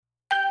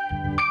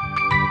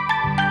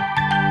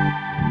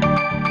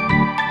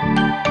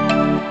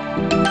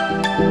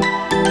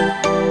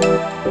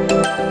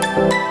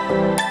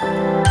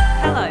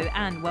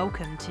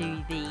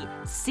to the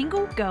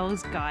Single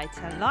Girl's Guide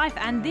to Life,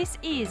 and this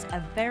is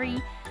a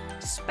very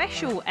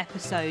special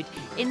episode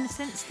in the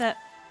sense that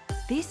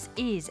this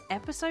is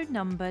episode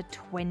number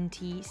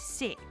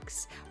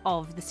 26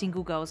 of the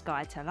Single Girl's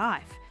Guide to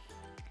Life.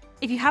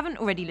 If you haven't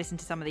already listened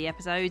to some of the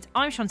episodes,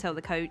 I'm Chantel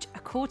the Coach, a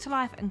core to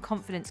life and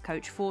confidence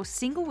coach for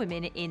single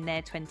women in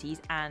their 20s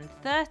and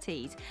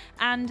 30s.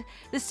 And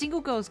the Single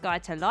Girl's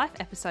Guide to Life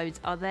episodes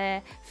are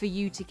there for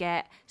you to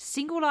get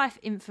single life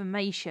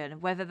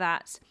information, whether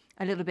that's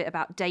a little bit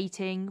about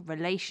dating,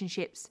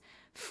 relationships,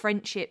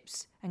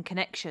 friendships and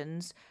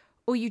connections,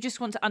 or you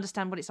just want to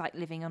understand what it's like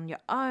living on your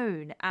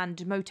own,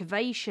 and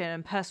motivation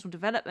and personal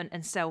development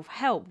and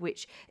self-help,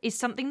 which is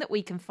something that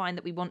we can find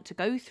that we want to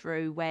go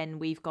through when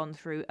we've gone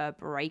through a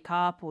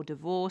breakup or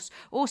divorce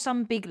or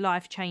some big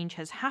life change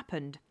has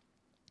happened.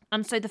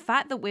 And so the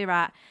fact that we're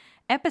at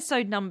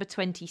episode number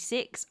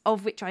 26,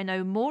 of which I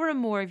know more and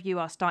more of you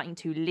are starting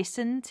to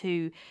listen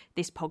to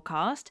this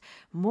podcast.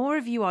 More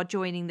of you are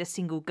joining the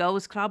Single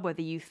Girls Club,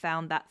 whether you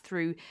found that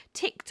through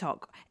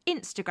TikTok,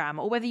 Instagram,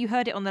 or whether you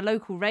heard it on the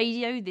local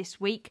radio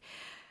this week.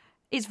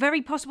 It's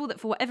very possible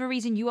that for whatever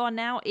reason you are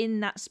now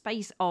in that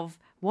space of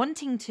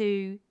wanting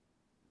to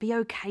be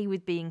okay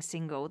with being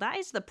single. That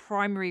is the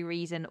primary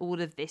reason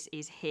all of this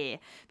is here,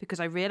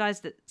 because I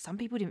realised that some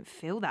people didn't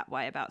feel that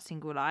way about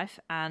single life,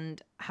 and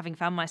having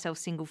found myself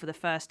single for the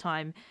first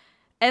time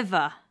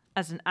ever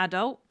as an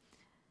adult,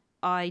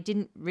 I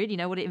didn't really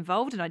know what it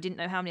involved, and I didn't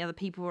know how many other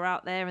people were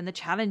out there and the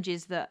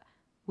challenges that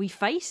we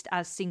faced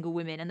as single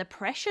women and the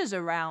pressures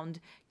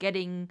around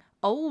getting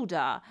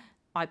older.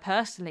 I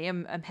personally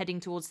am heading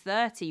towards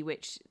 30,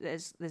 which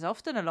there's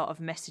often a lot of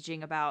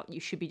messaging about you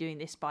should be doing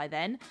this by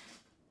then.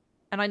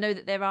 And I know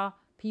that there are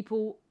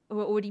people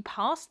who are already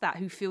past that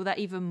who feel that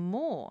even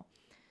more.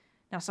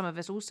 Now, some of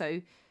us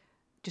also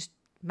just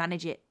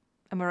manage it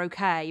and we're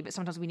okay, but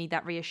sometimes we need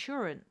that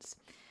reassurance.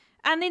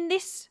 And in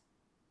this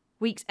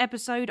week's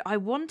episode, I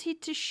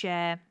wanted to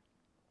share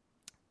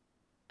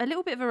a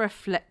little bit of a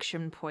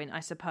reflection point, I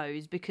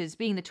suppose, because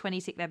being the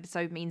 26th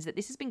episode means that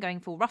this has been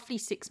going for roughly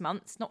 6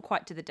 months, not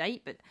quite to the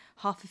date, but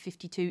half of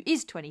 52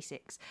 is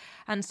 26.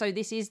 And so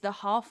this is the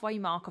halfway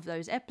mark of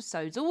those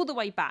episodes, all the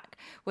way back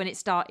when it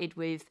started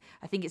with,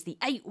 I think it's the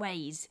 8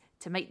 ways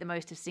to make the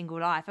most of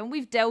single life. And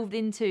we've delved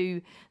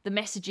into the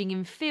messaging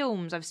in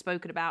films. I've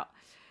spoken about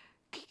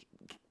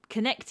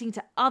connecting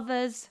to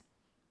others,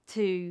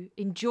 to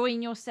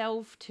enjoying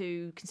yourself,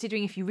 to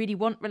considering if you really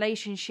want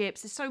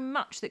relationships. There's so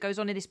much that goes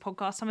on in this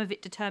podcast, some of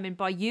it determined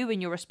by you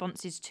and your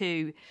responses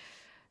to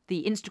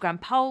the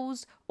Instagram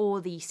polls or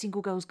the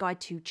Single Girls Guide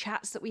to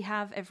chats that we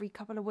have every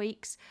couple of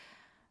weeks.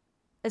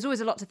 There's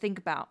always a lot to think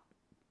about.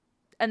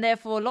 And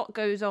therefore, a lot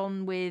goes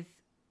on with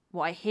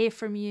what I hear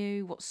from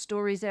you, what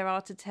stories there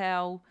are to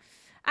tell.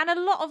 And a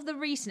lot of the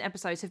recent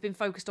episodes have been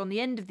focused on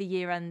the end of the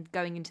year and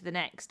going into the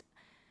next.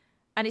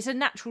 And it's a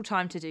natural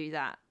time to do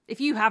that. If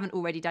you haven't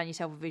already done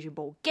yourself a vision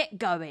board, get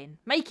going.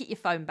 Make it your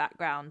phone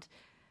background.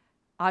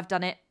 I've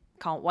done it.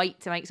 Can't wait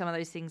to make some of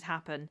those things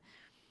happen.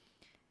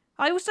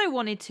 I also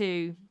wanted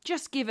to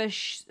just give a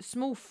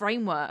small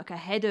framework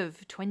ahead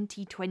of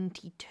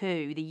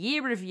 2022. The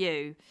year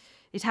review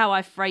is how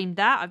I framed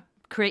that.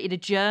 I've created a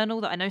journal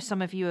that I know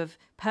some of you have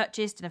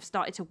purchased and have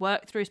started to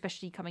work through,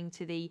 especially coming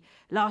to the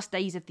last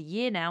days of the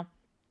year now.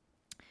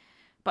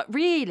 But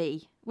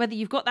really, whether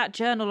you've got that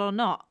journal or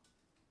not,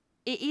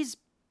 it is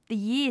the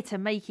year to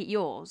make it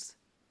yours.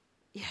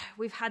 Yeah,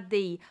 we've had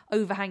the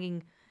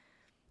overhanging,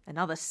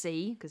 another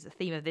C, because the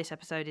theme of this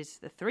episode is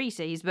the 3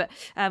 C's, but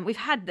we've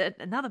had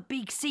another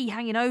big C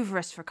hanging over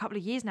us for a couple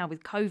of years now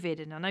with COVID,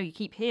 and I know you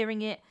keep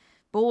hearing it,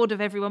 bored of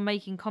everyone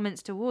making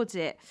comments towards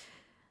it.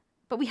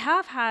 But we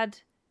have had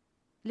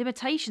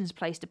limitations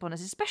placed upon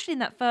us, especially in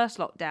that first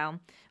lockdown.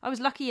 I was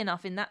lucky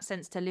enough in that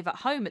sense to live at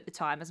home at the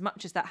time. As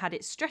much as that had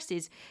its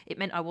stresses, it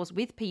meant I was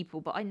with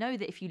people. But I know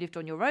that if you lived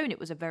on your own, it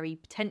was a very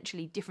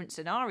potentially different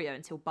scenario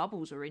until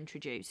bubbles were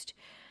introduced.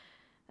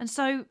 And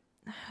so,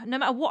 no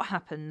matter what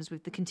happens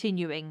with the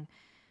continuing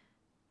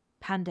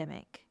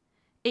pandemic,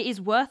 it is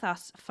worth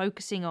us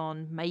focusing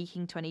on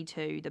making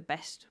 22 the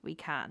best we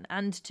can.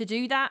 And to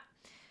do that,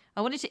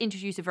 I wanted to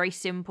introduce a very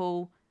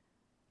simple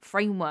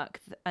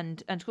framework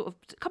and sort of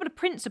a couple of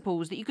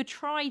principles that you could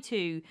try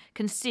to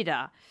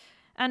consider.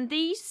 And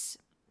these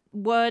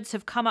words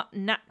have come up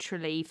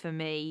naturally for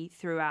me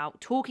throughout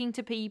talking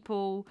to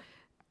people,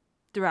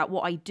 throughout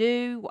what I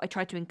do, what I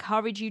try to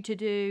encourage you to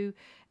do,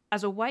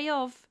 as a way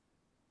of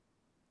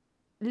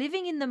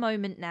living in the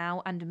moment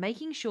now and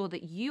making sure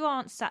that you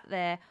aren't sat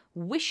there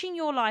wishing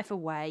your life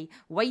away,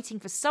 waiting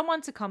for someone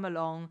to come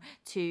along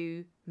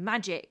to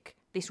magic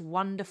this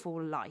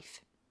wonderful life.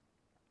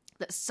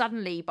 That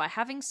suddenly, by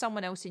having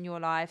someone else in your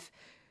life,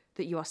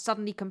 that you are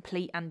suddenly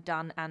complete and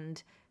done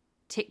and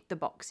tick the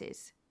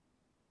boxes.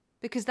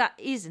 Because that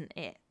isn't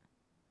it.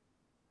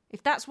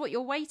 If that's what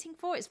you're waiting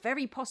for, it's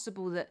very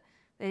possible that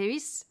there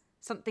is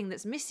something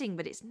that's missing,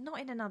 but it's not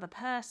in another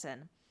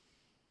person.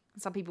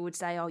 And some people would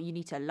say, oh, you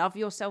need to love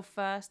yourself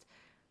first.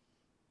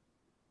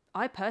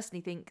 I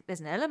personally think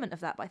there's an element of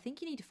that, but I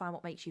think you need to find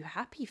what makes you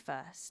happy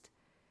first.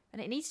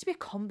 And it needs to be a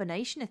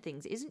combination of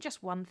things. It isn't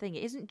just one thing.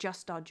 It isn't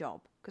just our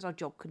job, because our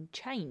job can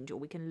change or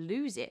we can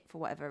lose it for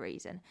whatever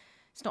reason.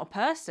 It's not a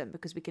person,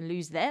 because we can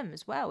lose them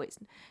as well. It's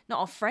not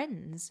our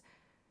friends.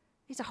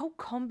 It's a whole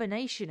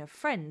combination of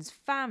friends,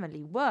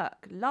 family,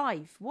 work,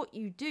 life, what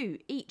you do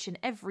each and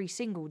every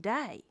single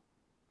day.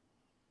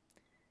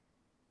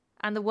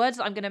 And the words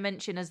that I'm going to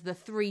mention as the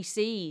 3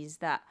 C's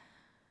that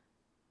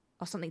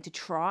are something to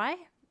try,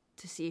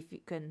 to see if you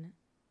can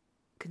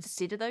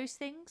consider those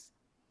things,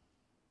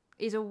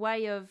 is a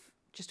way of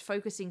just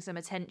focusing some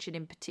attention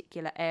in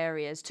particular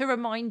areas to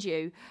remind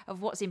you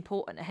of what's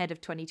important ahead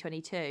of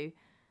 2022,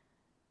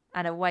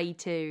 and a way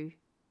to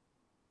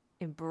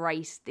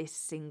embrace this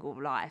single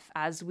life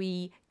as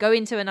we go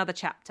into another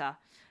chapter,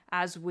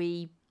 as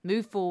we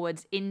move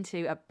forwards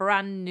into a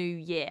brand new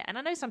year. And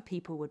I know some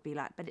people would be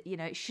like, but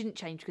it shouldn't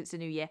change because it's a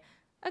new year.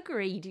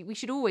 Agreed. We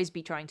should always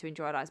be trying to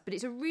enjoy our lives, but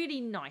it's a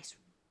really nice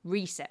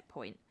reset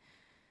point.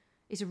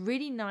 It's a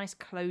really nice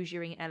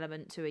closuring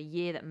element to a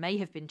year that may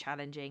have been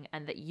challenging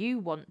and that you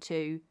want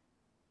to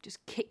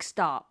just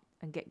kickstart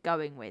and get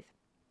going with.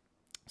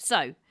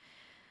 So,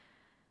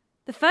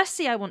 the first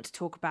C I want to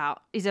talk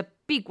about is a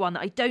big one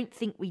that I don't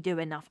think we do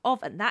enough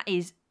of, and that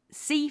is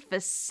C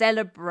for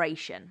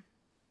celebration.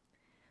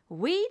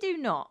 We do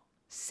not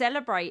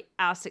celebrate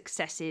our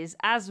successes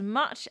as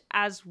much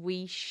as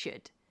we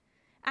should.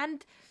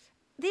 And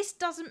this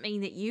doesn't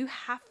mean that you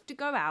have to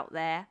go out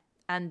there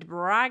and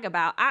brag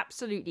about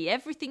absolutely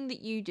everything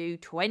that you do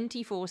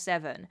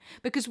 24/7,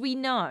 because we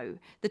know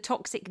the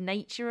toxic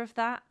nature of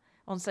that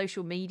on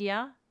social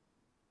media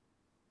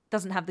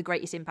doesn't have the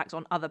greatest impact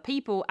on other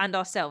people and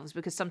ourselves,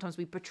 because sometimes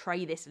we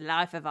portray this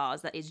life of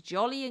ours that is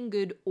jolly and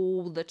good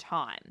all the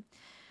time.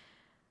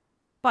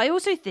 But I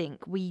also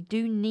think we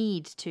do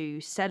need to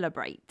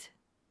celebrate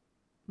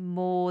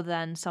more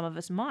than some of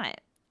us might.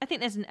 I think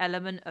there's an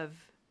element of,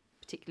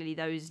 particularly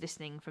those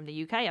listening from the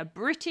UK, a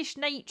British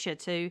nature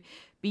to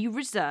be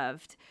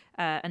reserved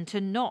and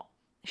to not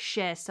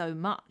share so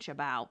much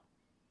about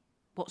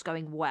what's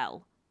going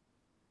well.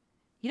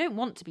 You don't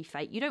want to be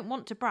fake, you don't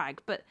want to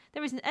brag, but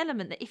there is an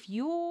element that if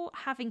you're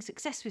having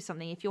success with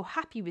something, if you're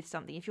happy with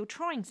something, if you're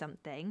trying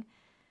something,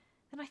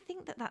 then I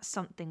think that that's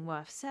something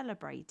worth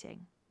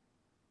celebrating.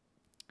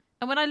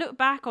 And when I look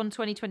back on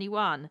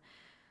 2021,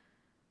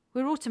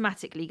 we're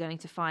automatically going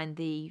to find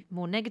the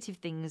more negative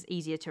things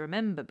easier to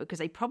remember, because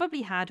they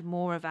probably had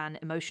more of an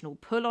emotional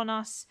pull on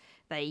us,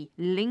 they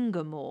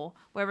linger more,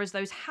 whereas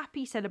those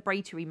happy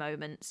celebratory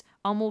moments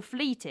are more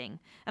fleeting.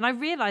 And I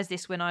realised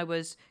this when I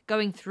was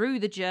going through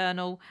the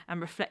journal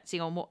and reflecting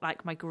on what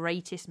my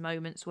greatest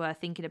moments were,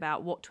 thinking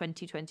about what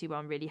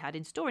 2021 really had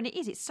in store. And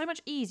it's so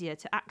much easier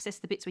to access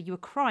the bits where you were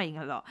crying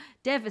a lot,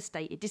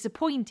 devastated,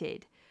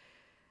 disappointed.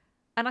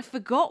 And I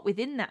forgot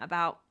within that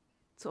about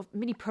sort of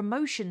mini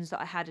promotions that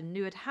I had and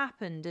knew had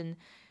happened, and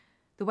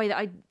the way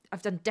that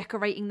I've done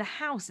decorating the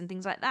house and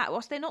things like that.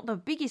 Whilst they're not the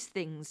biggest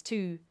things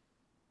to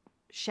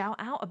shout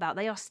out about,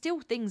 they are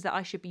still things that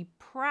I should be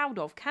proud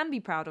of, can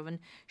be proud of, and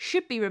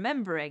should be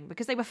remembering,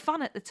 because they were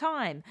fun at the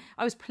time.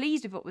 I was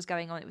pleased with what was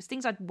going on. It was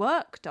things I'd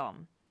worked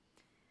on.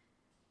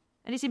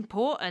 And it's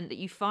important that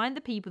you find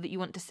the people that you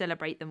want to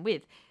celebrate them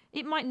with.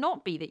 It might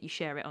not be that you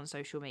share it on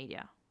social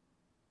media.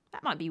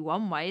 That might be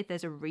one way, if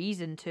there's a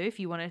reason to, if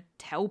you want to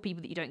tell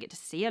people that you don't get to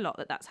see a lot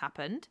that that's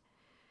happened.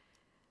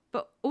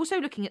 But also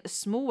looking at the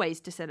small ways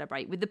to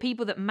celebrate with the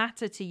people that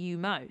matter to you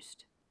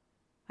most.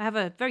 I have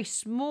a very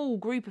small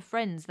group of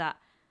friends that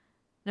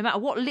no matter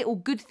what little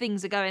good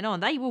things are going on,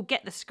 they will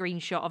get the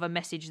screenshot of a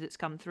message that's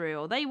come through,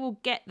 or they will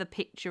get the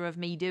picture of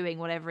me doing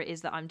whatever it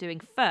is that I'm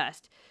doing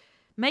first.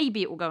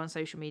 Maybe it will go on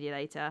social media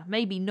later,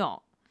 maybe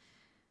not.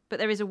 But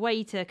there is a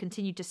way to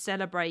continue to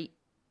celebrate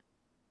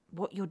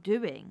what you're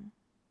doing.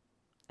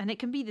 And it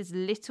can be as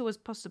little as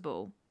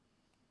possible.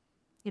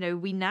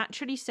 We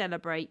naturally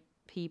celebrate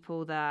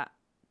people that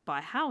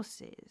buy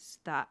houses,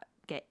 that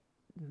get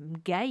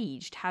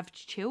engaged, have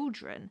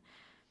children.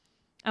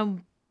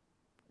 And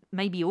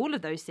maybe all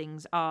of those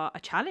things are a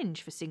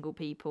challenge for single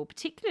people,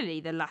 particularly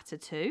the latter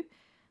two.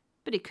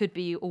 But it could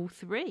be all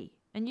three.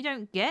 And you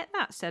don't get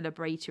that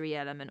celebratory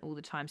element all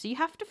the time. So you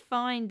have to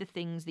find the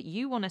things that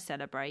you want to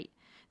celebrate,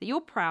 that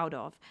you're proud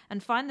of,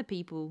 and find the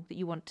people that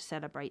you want to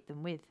celebrate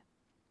them with.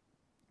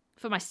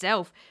 For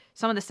myself,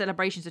 some of the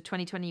celebrations of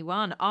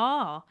 2021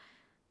 are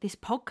this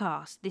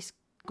podcast, this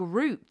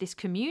group, this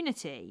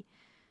community.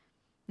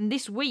 And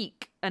this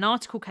week, an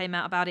article came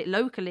out about it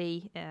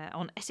locally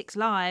on Essex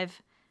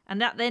Live, and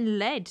that then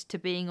led to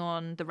being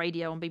on the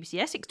radio on BBC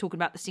Essex talking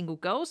about the Single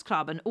Girls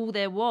Club and all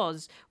there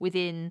was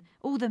within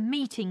all the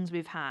meetings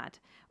we've had,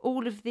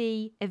 all of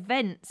the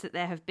events that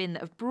there have been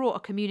that have brought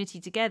a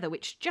community together,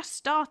 which just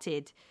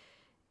started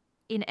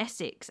in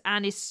Essex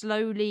and is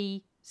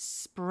slowly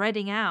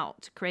spreading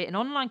out to create an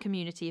online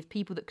community of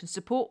people that can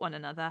support one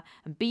another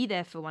and be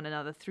there for one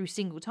another through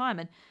single time.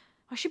 And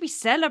I should be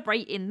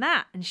celebrating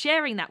that and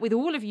sharing that with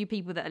all of you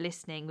people that are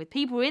listening, with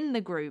people in the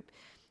group.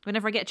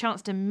 Whenever I get a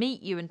chance to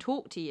meet you and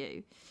talk to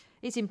you,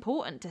 it's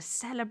important to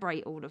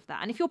celebrate all of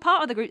that. And if you're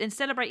part of the group, then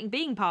celebrating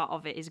being part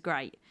of it is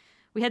great.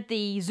 We had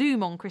the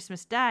Zoom on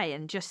Christmas Day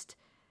and just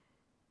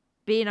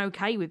being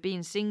okay with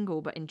being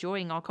single but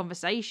enjoying our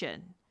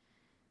conversation.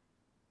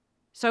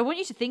 So I want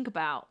you to think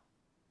about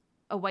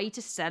a way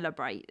to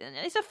celebrate. And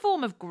it's a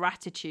form of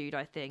gratitude,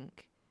 I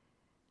think.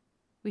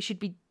 We should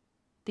be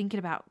thinking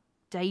about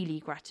daily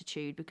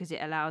gratitude because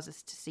it allows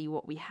us to see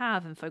what we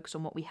have and focus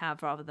on what we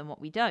have rather than what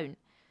we don't.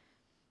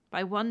 But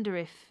I wonder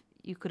if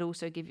you could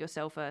also give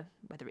yourself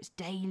whether it's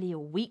daily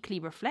or weekly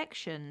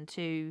reflection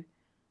to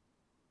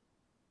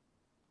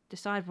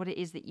decide what it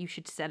is that you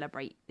should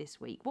celebrate this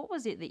week. What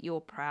was it that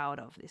you're proud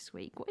of this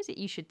week? What is it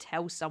you should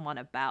tell someone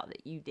about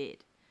that you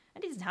did?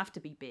 And it doesn't have to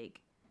be big.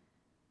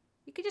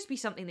 It could just be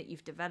something that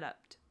you've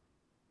developed.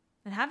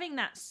 And having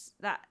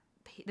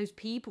those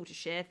people to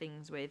share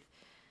things with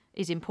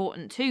is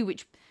important too,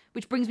 which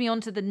brings me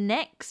on to the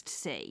next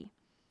C.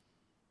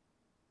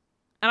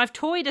 And I've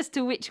toyed as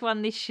to which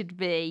one this should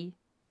be.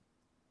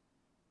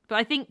 But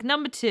I think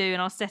number 2,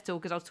 and I'll settle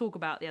because I'll talk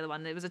about the other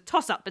one. There was a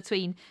toss-up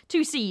between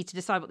 2 C's to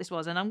decide what this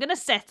was. And I'm going to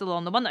settle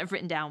on the one that I've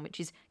written down, which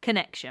is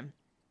connection.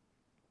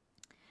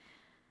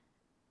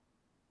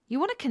 You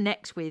want to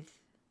connect with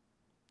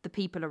the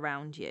people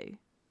around you.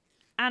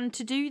 And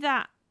to do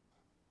that,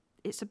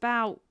 it's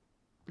about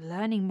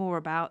learning more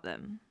about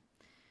them.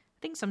 I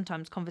think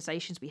sometimes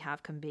conversations we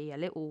have can be a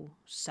little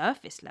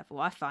surface level.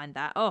 I find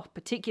that,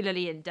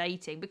 particularly in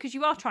dating, because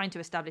you are trying to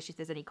establish if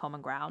there's any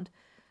common ground.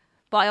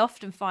 But I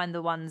often find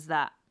the ones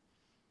that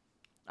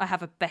I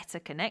have a better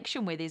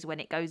connection with is when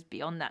it goes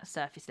beyond that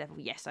surface level.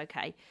 Yes,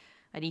 okay,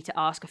 I need to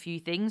ask a few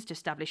things to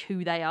establish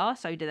who they are.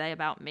 So do they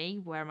about me?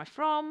 Where am I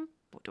from?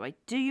 What do I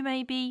do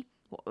maybe?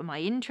 What are my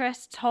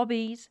interests,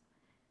 hobbies?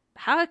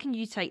 How can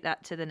you take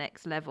that to the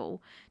next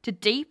level to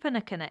deepen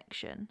a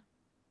connection?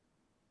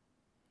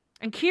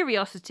 And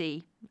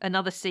curiosity,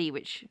 another C,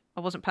 which I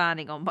wasn't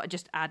planning on, but I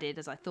just added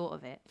as I thought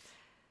of it,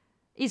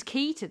 is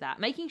key to that.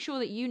 Making sure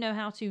that you know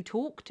how to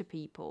talk to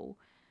people,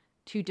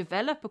 to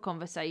develop a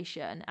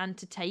conversation and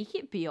to take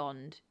it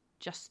beyond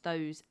just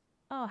those,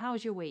 how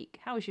was your week?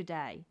 How was your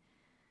day?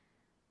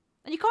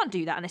 And you can't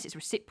do that unless it's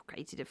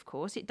reciprocated, of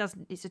course.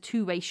 It's a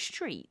two-way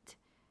street.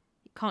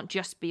 It can't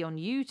just be on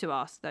you to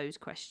ask those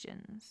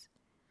questions.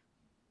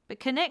 But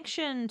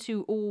connection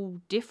to all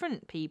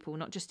different people,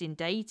 not just in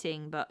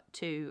dating, but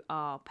to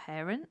our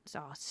parents,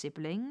 our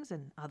siblings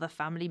and other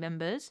family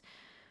members,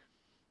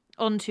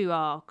 onto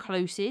our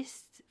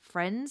closest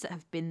friends that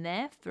have been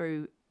there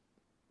through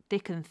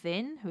thick and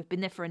thin, who have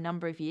been there for a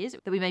number of years,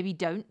 that we maybe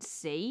don't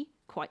see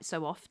quite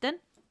so often.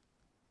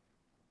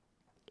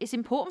 It's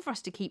important for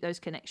us to keep those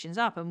connections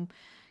up. And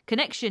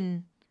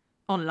connection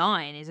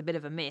online is a bit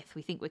of a myth.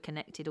 We think we're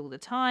connected all the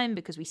time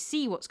because we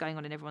see what's going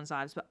on in everyone's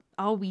lives, but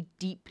are we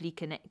deeply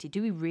connected?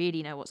 Do we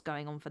really know what's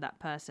going on for that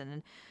person?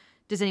 And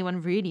does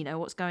anyone really know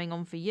what's going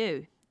on for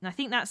you? And I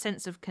think that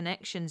sense of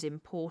connection is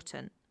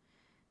important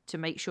to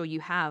make sure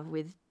you have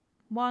with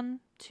 1,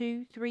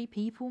 2, 3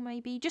 people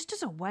maybe, just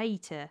as a way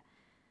to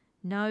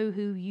know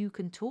who you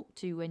can talk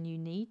to when you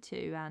need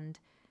to and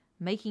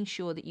making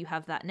sure that you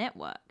have that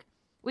network.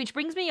 Which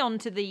brings me on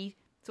to the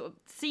sort of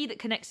C that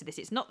connects to this.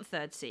 It's not the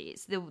third C.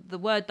 It's the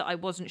word that I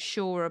wasn't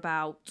sure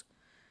about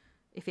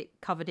if it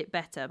covered it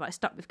better, but I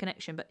stuck with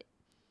connection. But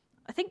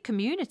I think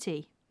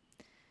community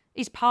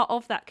is part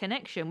of that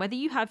connection. Whether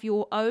you have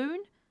your own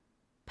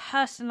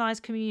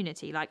personalised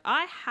community, like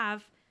I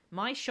have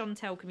my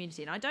Chantel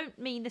community, and I don't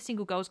mean the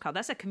Single Girls Club.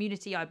 That's a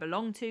community I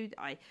belong to, that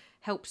I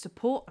help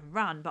support and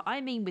run. But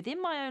I mean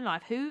within my own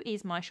life, who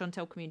is my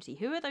Chantel community?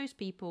 Who are those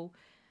people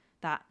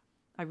that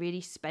I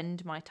really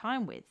spend my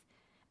time with?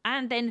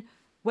 And then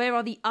where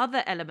are the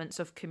other elements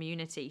of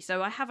community?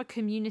 So I have a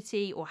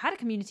community, or had a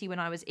community when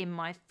I was in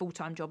my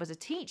full-time job as a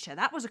teacher.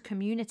 That was a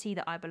community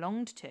that I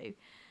belonged to.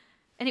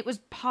 And it was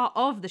part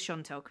of the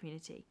Chantel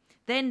community.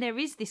 Then there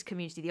is this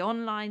community, the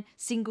online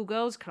Single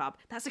Girls Club.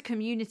 That's a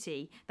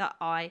community that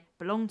I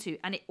belong to.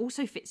 And it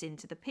also fits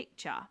into the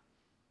picture.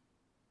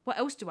 What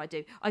else do?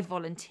 I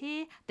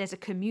volunteer. There's a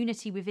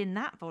community within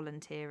that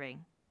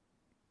volunteering.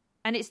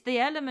 And it's the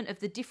element of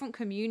the different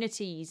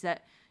communities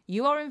that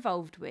you are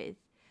involved with,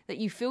 that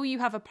you feel you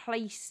have a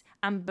place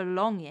and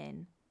belong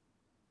in,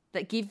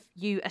 that give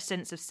you a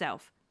sense of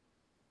self.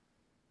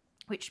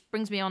 Which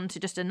brings me on to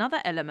just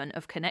another element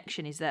of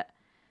connection, is that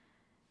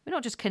we're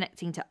not just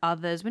connecting to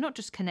others, we're not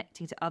just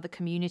connecting to other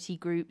community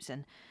groups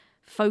and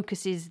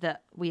focuses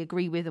that we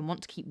agree with and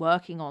want to keep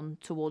working on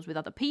towards with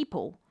other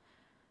people.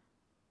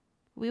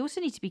 We also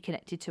need to be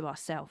connected to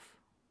ourselves.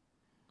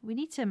 We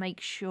need to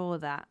make sure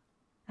that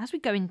as we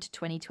go into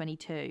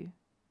 2022,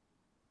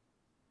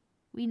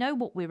 we know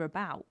what we're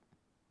about.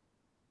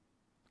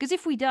 Because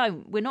if we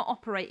don't, we're not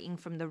operating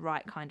from the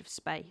right kind of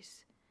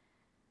space.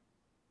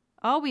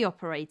 Are we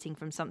operating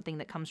from something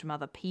that comes from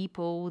other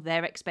people,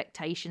 their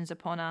expectations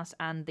upon us,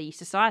 and the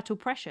societal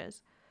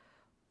pressures?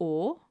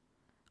 Or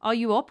are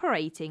you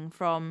operating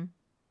from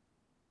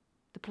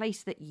the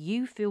place that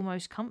you feel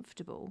most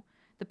comfortable,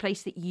 the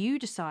place that you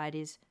decide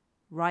is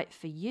right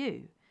for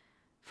you,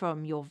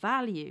 from your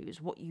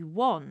values, what you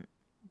want,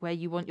 where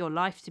you want your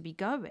life to be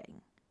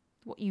going,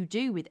 what you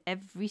do with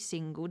every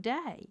single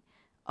day?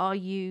 Are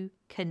you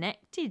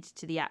connected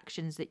to the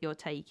actions that you're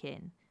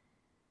taking?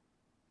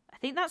 I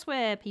think that's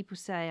where people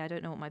say, I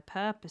don't know what my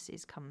purpose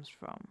is, comes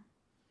from.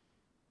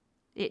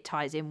 It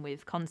ties in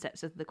with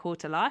concepts of the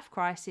quarter life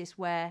crisis,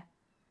 where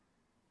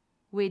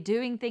we're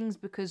doing things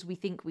because we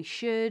think we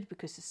should,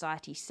 because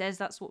society says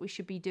that's what we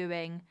should be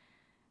doing,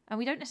 and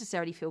we don't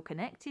necessarily feel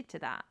connected to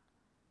that.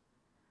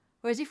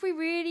 Whereas if we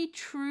really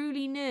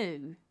truly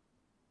knew,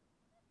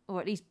 or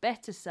at least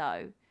better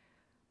so,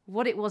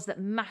 what it was that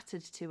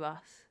mattered to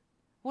us,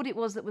 what it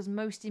was that was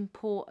most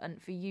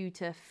important for you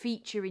to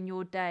feature in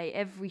your day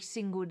every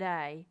single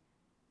day,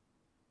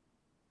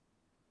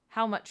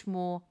 how much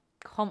more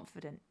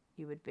confident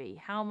you would be,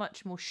 how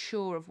much more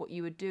sure of what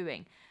you were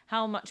doing,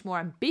 how much more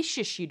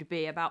ambitious you'd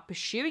be about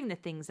pursuing the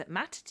things that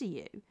matter to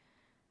you.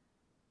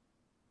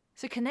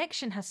 So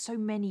connection has so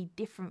many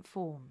different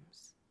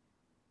forms.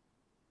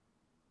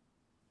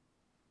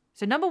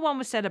 So number one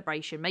was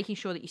celebration, making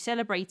sure that you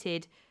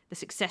celebrated the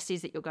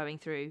successes that you're going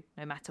through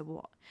no matter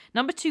what.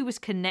 Number two was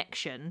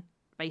connection,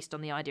 based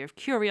on the idea of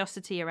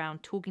curiosity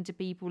around talking to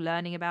people,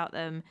 learning about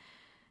them,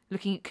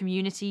 looking at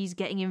communities,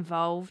 getting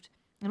involved,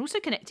 and also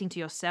connecting to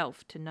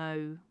yourself to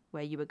know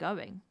where you were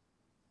going.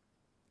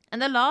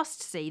 And the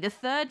last C, the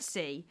third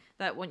C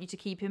that I want you to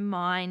keep in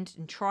mind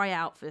and try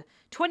out for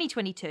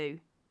 2022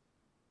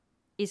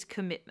 is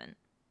commitment.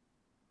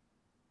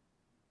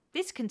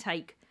 This can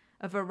take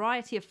a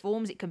variety of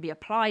forms. It can be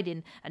applied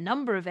in a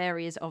number of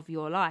areas of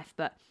your life.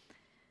 But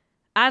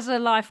as a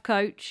life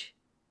coach,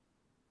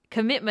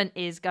 commitment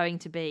is going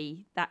to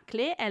be that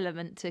clear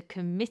element to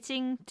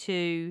committing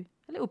to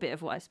a little bit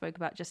of what I spoke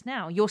about just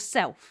now,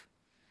 yourself.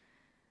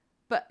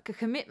 But a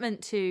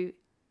commitment to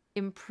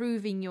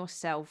improving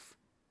yourself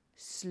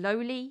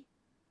slowly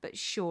but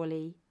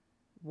surely,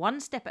 one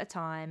step at a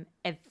time,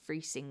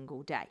 every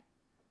single day.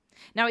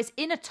 Now, it's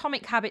in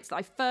Atomic Habits that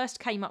I first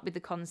came up with the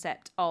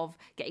concept of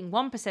getting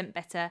 1%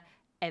 better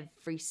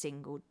every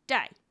single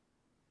day.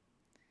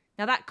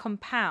 Now, that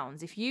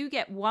compounds. If you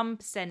get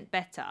 1%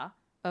 better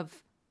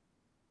of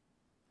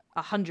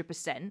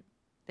 100%,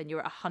 then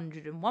you're at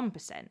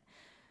 101%.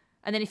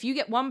 And then if you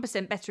get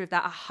 1% better of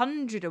that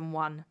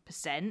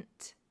 101%,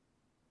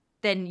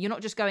 then you're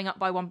not just going up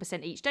by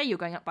 1% each day, you're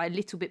going up by a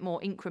little bit more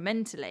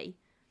incrementally.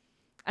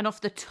 And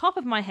off the top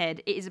of my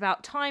head, it is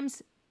about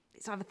times,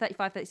 it's either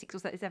 35, 36 or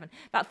 37,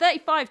 about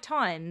 35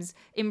 times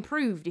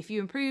improved if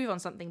you improve on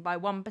something by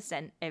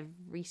 1%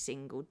 every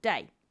single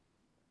day.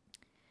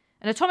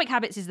 And Atomic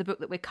Habits is the book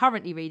that we're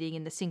currently reading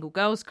in the Single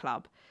Girls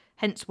Club,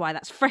 hence why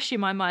that's fresh in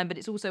my mind, but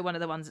it's also one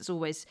of the ones that's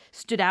always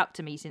stood out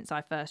to me since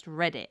I first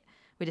read it.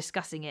 We're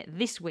discussing it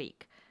this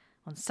week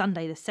on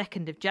Sunday, the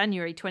 2nd of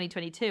January,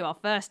 2022, our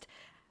first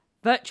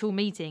virtual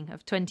meeting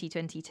of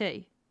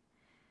 2022.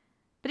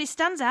 But it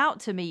stands out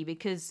to me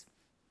because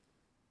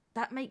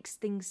that makes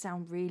things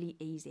sound really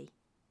easy.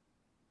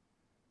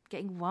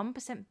 Getting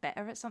 1%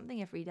 better at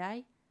something every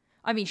day.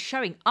 I mean,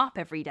 showing up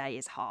every day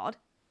is hard.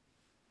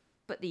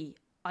 But the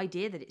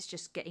idea that it's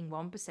just getting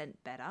 1%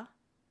 better,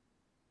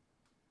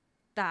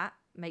 that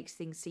makes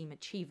things seem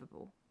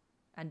achievable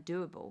and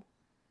doable.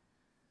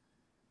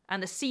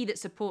 And the C that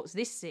supports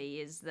this C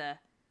is the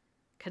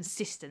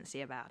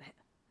consistency about it.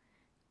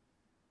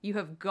 You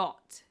have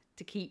got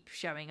to keep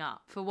showing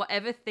up for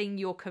whatever thing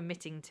you're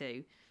committing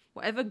to,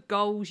 whatever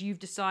goals you've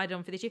decided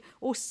on for this year,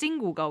 or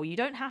single goal. You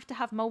don't have to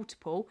have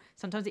multiple.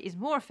 Sometimes it is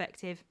more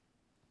effective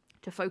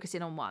to focus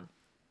in on one,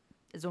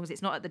 as long as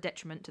it's not at the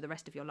detriment to the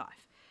rest of your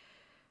life.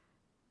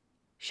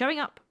 Showing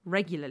up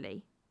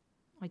regularly,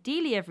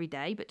 ideally every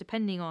day, but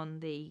depending on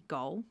the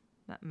goal,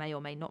 that may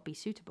or may not be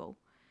suitable.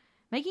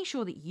 Making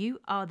sure that you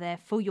are there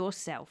for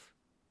yourself,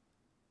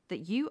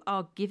 that you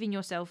are giving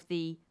yourself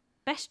the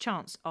best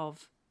chance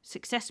of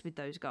success with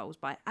those goals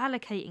by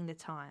allocating the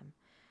time,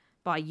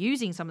 by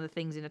using some of the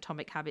things in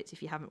Atomic Habits.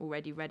 If you haven't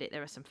already read it,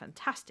 there are some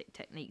fantastic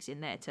techniques in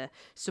there to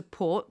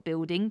support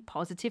building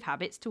positive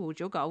habits towards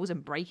your goals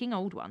and breaking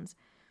old ones.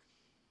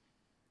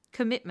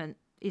 Commitment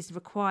is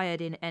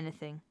required in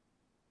anything.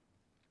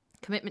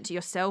 Commitment to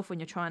yourself when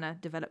you're trying to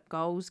develop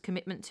goals,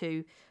 commitment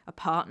to a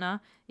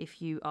partner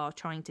if you are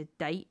trying to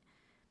date.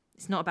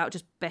 It's not about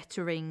just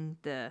bettering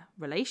the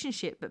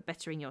relationship, but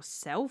bettering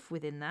yourself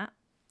within that.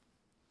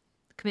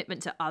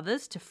 Commitment to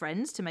others, to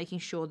friends, to making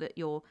sure that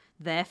you're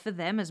there for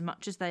them as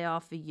much as they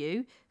are for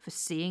you, for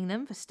seeing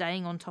them, for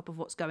staying on top of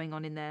what's going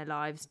on in their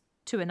lives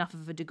to enough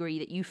of a degree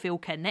that you feel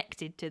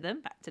connected to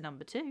them, back to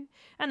number 2,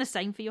 and the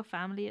same for your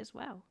family as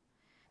well.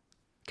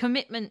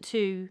 Commitment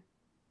to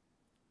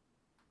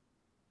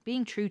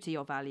being true to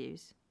your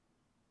values.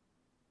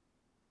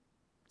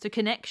 So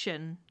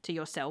connection to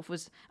yourself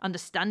was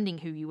understanding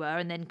who you were,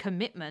 and then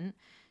commitment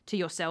to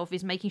yourself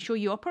is making sure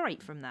you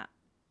operate from that.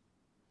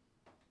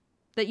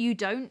 That you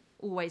don't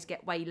always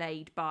get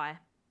waylaid by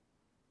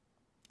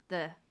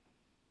the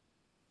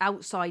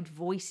outside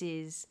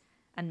voices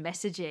and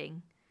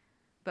messaging,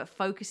 but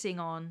focusing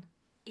on,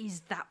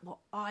 is that what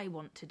I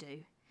want to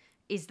do?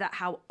 Is that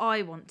how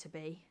I want to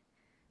be?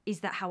 Is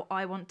that how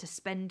I want to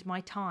spend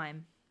my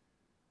time?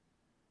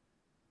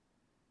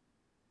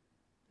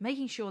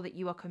 making sure that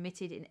you are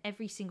committed in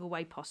every single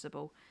way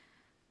possible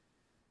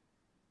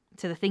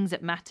to the things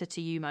that matter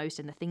to you most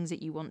and the things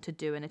that you want to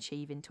do and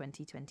achieve in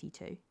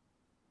 2022.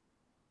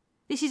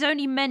 This is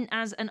only meant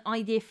as an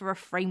idea for a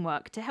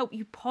framework to help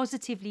you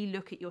positively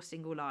look at your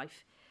single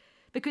life,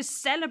 because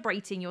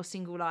celebrating your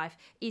single life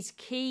is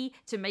key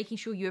to making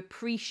sure you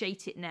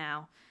appreciate it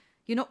now.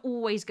 You're not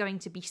always going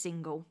to be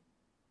single.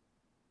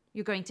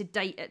 You're going to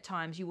date at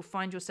times. You will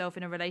find yourself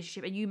in a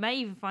relationship, and you may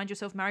even find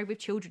yourself married with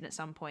children at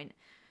some point.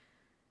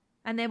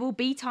 And there will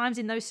be times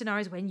in those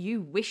scenarios when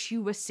you wish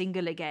you were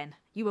single again.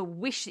 You will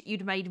wish that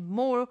you'd made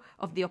more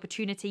of the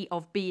opportunity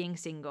of being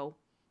single.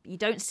 But you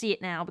don't see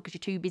it now because you're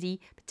too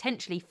busy,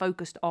 potentially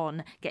focused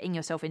on getting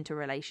yourself into a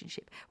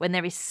relationship, when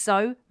there is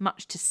so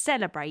much to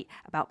celebrate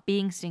about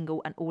being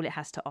single and all it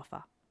has to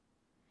offer.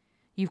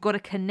 You've got to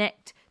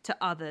connect to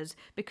others,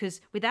 because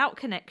without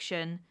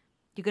connection,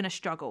 you're going to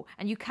struggle.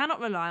 And you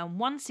cannot rely on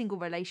one single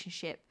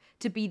relationship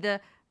to be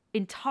the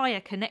entire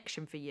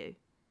connection for you.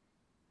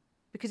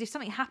 Because if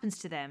something happens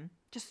to them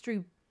just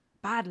through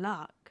bad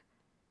luck,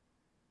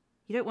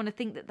 you don't want to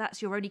think that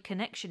that's your only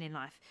connection in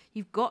life.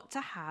 You've got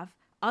to have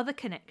other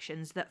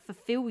connections that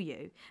fulfill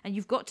you. And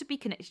you've got to be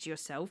connected to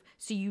yourself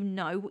so you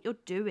know what you're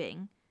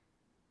doing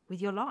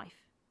with your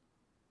life.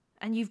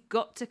 And you've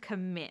got to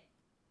commit.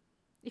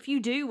 If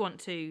you do want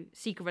to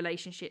seek a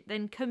relationship,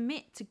 then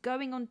commit to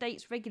going on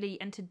dates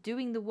regularly and to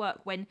doing the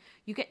work when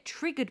you get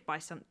triggered by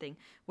something,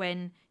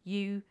 when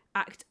you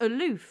act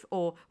aloof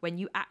or when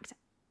you act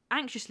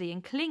anxiously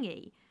and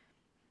clingy.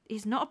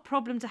 It's not a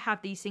problem to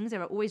have these things.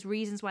 There are always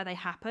reasons why they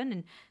happen,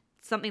 and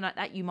something like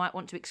that you might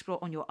want to explore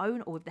on your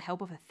own or with the help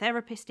of a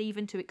therapist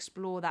even to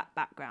explore that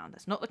background.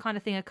 That's not the kind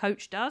of thing a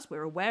coach does.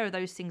 We're aware of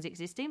those things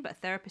existing, but a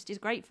therapist is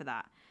great for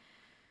that.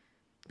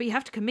 But you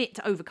have to commit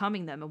to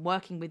overcoming them and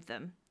working with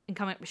them and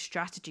coming up with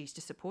strategies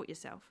to support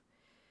yourself.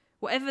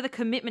 Whatever the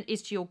commitment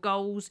is to your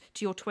goals,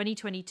 to your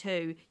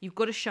 2022, you've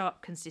got to show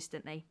up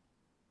consistently.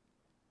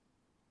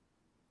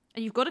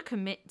 And you've got to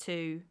commit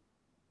to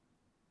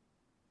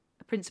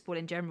a principle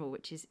in general,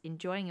 which is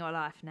enjoying your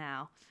life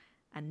now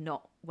and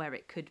not where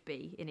it could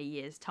be in a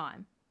year's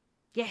time.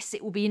 Yes,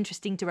 it will be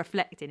interesting to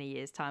reflect in a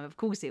year's time. Of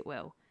course it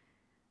will.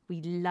 I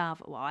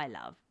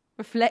love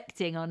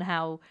reflecting on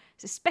how,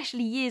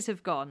 especially years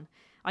have gone.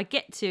 I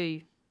get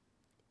to,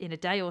 in a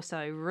day or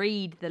so,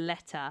 read the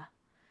letter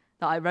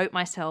that I wrote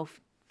myself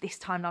this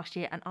time last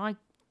year, and I,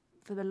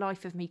 for the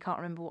life of me, can't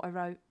remember what I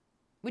wrote,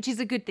 which is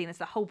a good thing. That's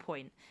the whole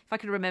point. If I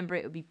could remember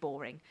it would be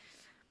boring.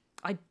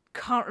 I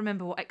can't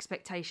remember what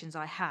expectations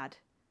I had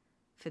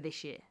for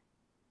this year.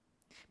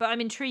 But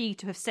I'm intrigued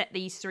to have set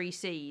these 3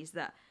 C's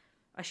that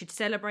I should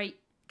celebrate,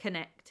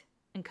 connect,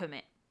 and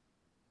commit.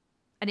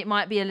 And it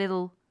might be a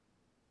little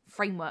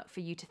framework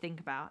for you to think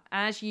about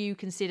as you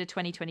consider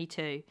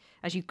 2022,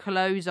 as you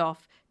close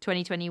off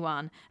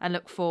 2021 and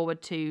look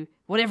forward to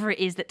whatever it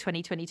is that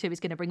 2022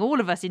 is going to bring all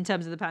of us in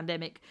terms of the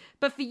pandemic.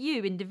 But for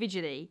you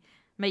individually,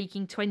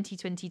 making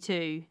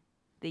 2022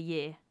 the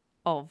year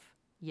of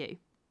you.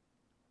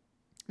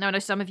 Now, I know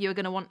some of you are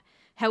going to want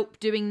help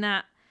doing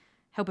that,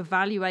 help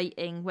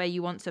evaluating where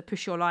you want to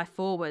push your life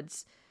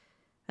forwards.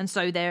 And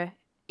so there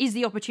is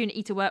the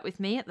opportunity to work with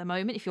me at the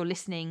moment, if you're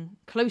listening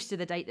close to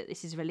the date that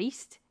this is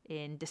released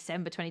in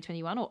December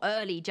 2021 or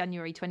early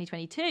January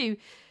 2022,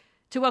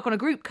 to work on a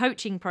group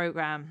coaching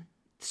program,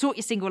 sort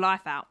your single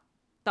life out,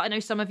 that I know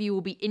some of you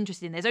will be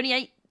interested in. There's only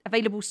 8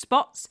 available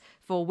spots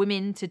for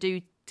women to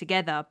do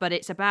together, but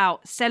it's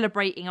about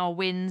celebrating our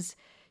wins,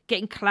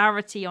 getting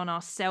clarity on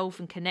ourselves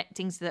and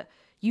connecting so that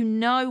you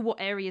know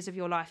what areas of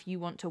your life you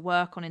want to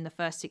work on in the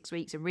first 6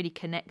 weeks and really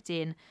connect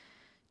in,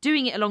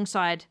 doing it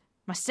alongside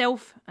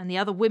myself and the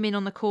other women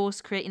on the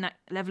course, creating that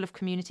level of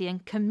community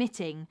and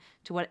committing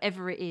to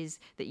whatever it is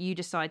that you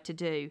decide to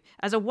do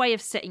as a way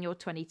of setting your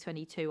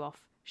 2022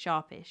 off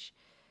sharpish.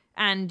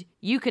 And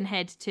you can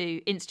head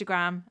to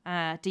Instagram,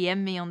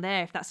 DM me on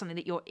there if that's something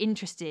that you're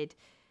interested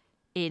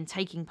in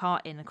taking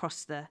part in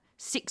across the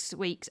 6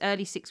 weeks,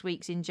 early 6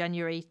 weeks in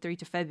January through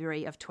to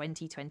February of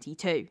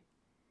 2022.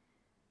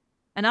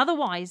 And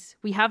otherwise,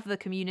 we have the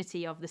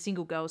community of the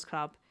Single Girls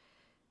Club.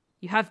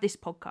 You have this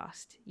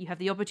podcast. You have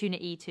the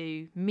opportunity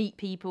to meet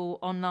people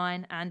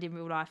online and in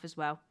real life as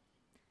well.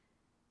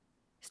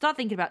 Start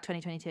thinking about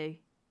 2022.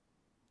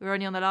 We're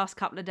only on the last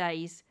couple of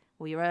days,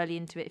 or you're early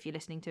into it if you're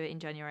listening to it in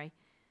January.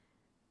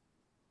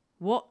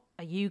 What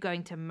are you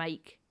going to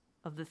make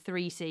of the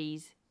 3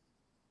 C's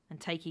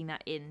and taking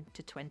that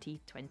into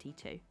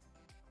 2022?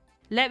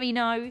 Let me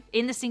know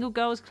in the Single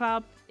Girls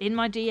Club, in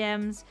my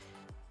DMs,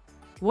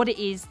 what it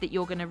is that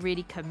you're going to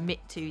really commit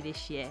to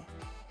this year.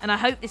 And I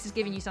hope this has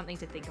given you something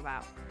to think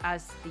about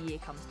as the year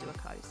comes to a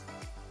close.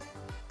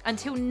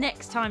 Until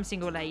next time,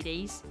 single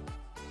ladies,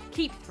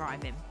 keep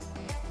thriving.